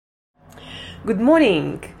Good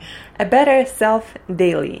morning. A better self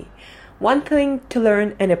daily. One thing to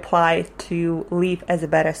learn and apply to live as a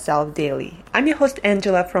better self daily. I'm your host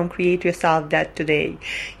Angela from Create Yourself That Today,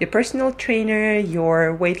 your personal trainer,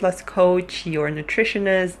 your weight loss coach, your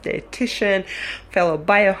nutritionist, dietitian, fellow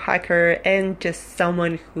biohacker, and just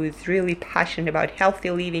someone who's really passionate about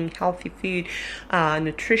healthy living, healthy food,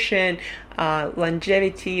 nutrition,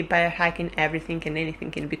 longevity, biohacking, everything and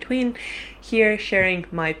anything in between. Here sharing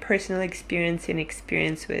my personal experience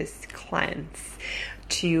with clients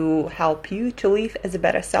to help you to live as a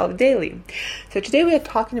better self daily. So today we are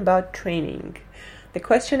talking about training. The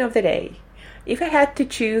question of the day: if I had to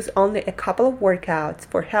choose only a couple of workouts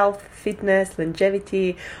for health, fitness,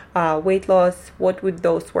 longevity, weight loss, what would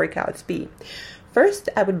those workouts be? First,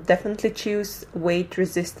 I would definitely choose weight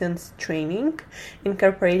resistance training,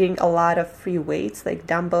 incorporating a lot of free weights like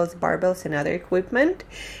dumbbells, barbells, and other equipment.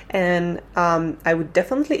 And I would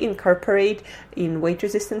definitely incorporate in weight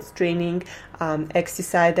resistance training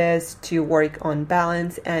exercises to work on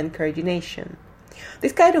balance and coordination.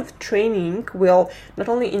 This kind of training will not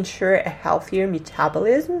only ensure a healthier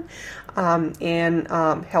metabolism and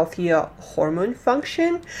healthier hormone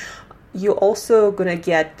function, you're also gonna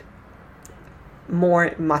get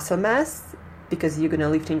more muscle mass because you're gonna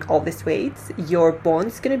lifting all these weights. Your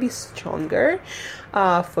bones gonna be stronger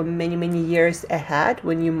for many years ahead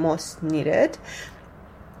when you most need it.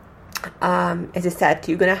 As I said,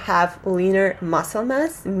 you're gonna have leaner muscle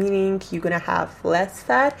mass, meaning you're gonna have less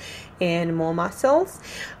fat and more muscles.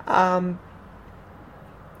 And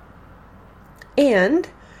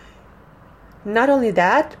not only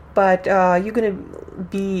that, but you're going to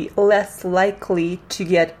be less likely to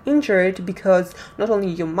get injured because not only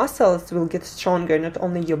your muscles will get stronger, not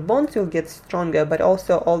only your bones will get stronger, but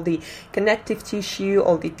also all the connective tissue,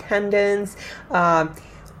 all the tendons,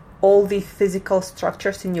 all the physical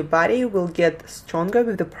structures in your body will get stronger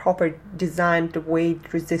with the proper designed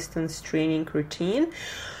weight resistance training routine.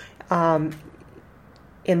 And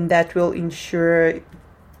that will ensure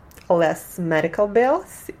less medical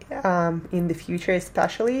bills in the future,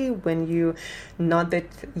 especially when you're not that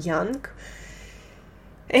young.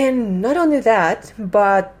 And not only that,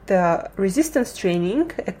 but resistance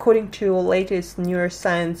training, according to latest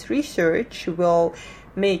neuroscience research, will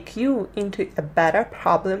make you into a better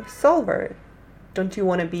problem solver. Don't you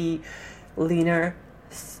want to be leaner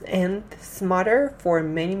and smarter for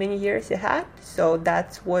many years ahead? So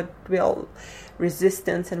that's what will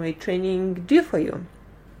resistance and weight training do for you.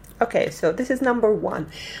 Okay, so this is number one,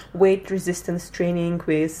 weight resistance training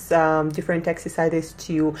with different exercises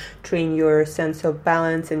to train your sense of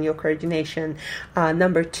balance and your coordination.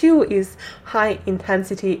 Number two is high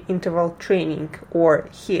intensity interval training, or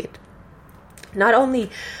HIIT. Not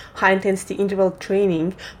only high intensity interval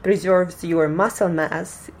training preserves your muscle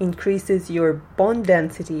mass, increases your bone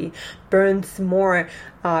density, burns more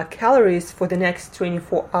calories for the next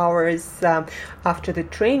 24 hours after the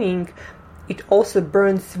training, it also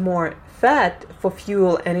burns more fat for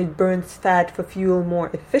fuel, and it burns fat for fuel more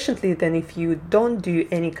efficiently than if you don't do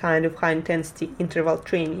any kind of high intensity interval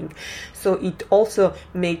training. So it also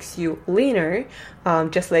makes you leaner,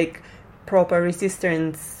 just like proper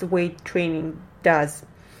resistance weight training does.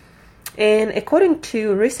 And according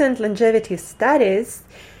to recent longevity studies,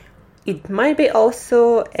 it might be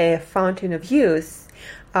also a fountain of youth.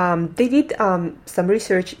 They did some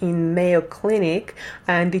research in Mayo Clinic,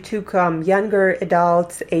 and they took younger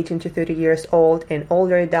adults 18 to 30 years old and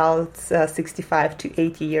older adults 65 to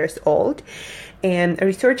 80 years old. And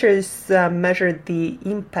researchers measured the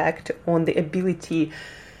impact on the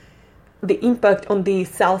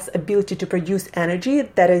cell's ability to produce energy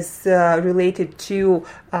that is related to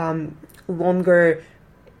longer,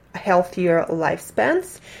 healthier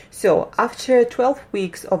lifespans. So after 12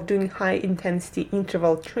 weeks of doing high intensity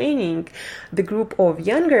interval training, the group of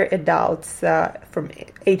younger adults from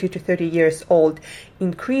 80 to 30 years old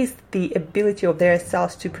increased the ability of their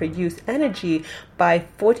cells to produce energy by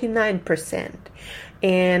 49%.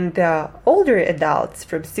 And older adults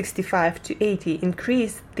from 65 to 80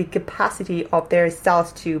 increased the capacity of their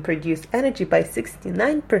cells to produce energy by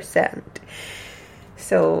 69%.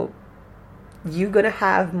 So you're gonna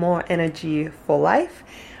have more energy for life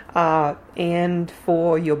and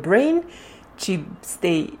for your brain to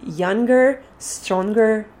stay younger,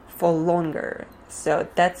 stronger for longer. So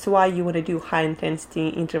that's why you want to do high intensity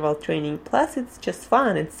interval training. Plus it's just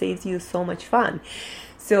fun. It saves you so much fun.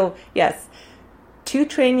 So yes, two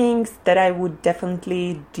trainings that I would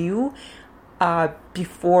definitely do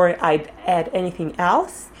before I'd add anything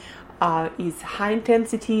else is high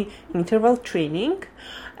intensity interval training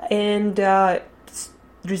and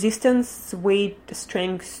resistance weight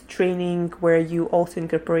strength training, where you also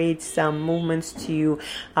incorporate some movements to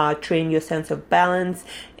train your sense of balance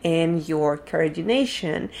and your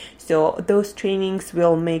coordination. So those trainings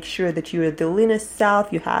will make sure that you're the leanest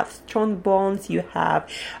self, you have strong bones, you have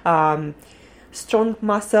strong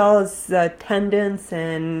muscles, tendons,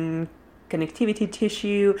 and connectivity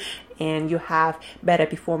tissue, and you have better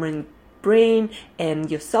performing brain,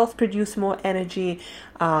 and your cells produce more energy.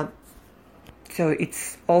 So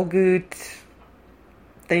it's all good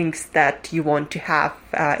things that you want to have,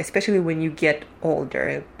 especially when you get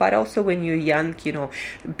older, but also when you're young,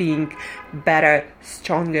 being better,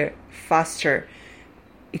 stronger, faster.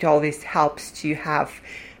 It always helps to have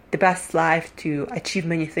the best life, to achieve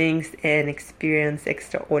many things and experience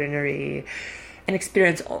extraordinary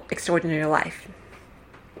life.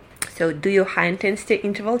 So do your high intensity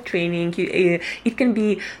interval training. It can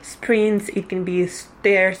be sprints, it can be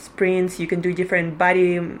stair sprints. You can do different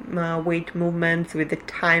body weight movements with the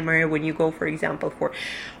timer. When you go, for example, for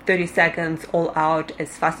 30 seconds all out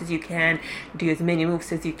as fast as you can, do as many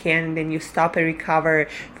moves as you can, and then you stop and recover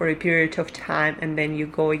for a period of time, and then you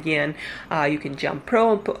go again. You can jump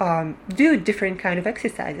rope, do different kind of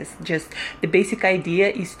exercises. Just the basic idea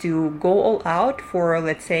is to go all out for,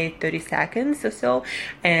 let's say, 30 seconds or so,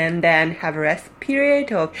 and then have a rest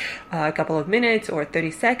period of a couple of minutes or 30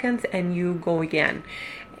 seconds, and you go again.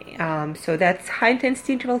 So that's high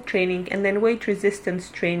intensity interval training. And then weight resistance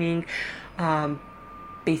training,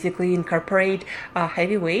 basically incorporate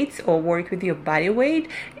heavy weights or work with your body weight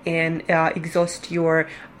and exhaust your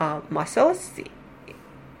muscles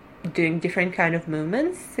doing different kind of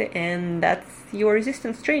movements, and that's your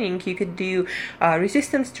resistance training. You could do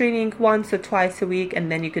resistance training once or twice a week,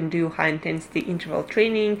 and then you can do high intensity interval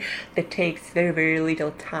training that takes very, very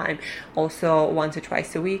little time, also once or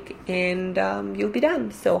twice a week, and you'll be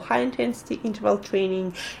done. So high intensity interval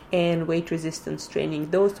training and weight resistance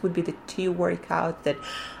training, those would be the two workouts that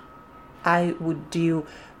I would do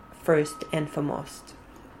first and foremost.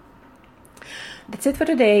 That's it for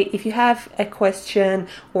today. If you have a question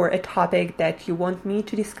or a topic that you want me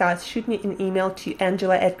to discuss, shoot me an email to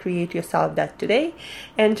angela@createyourself.today,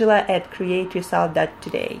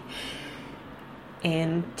 angela@createyourself.today.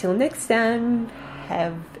 And till next time,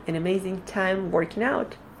 have an amazing time working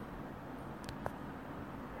out.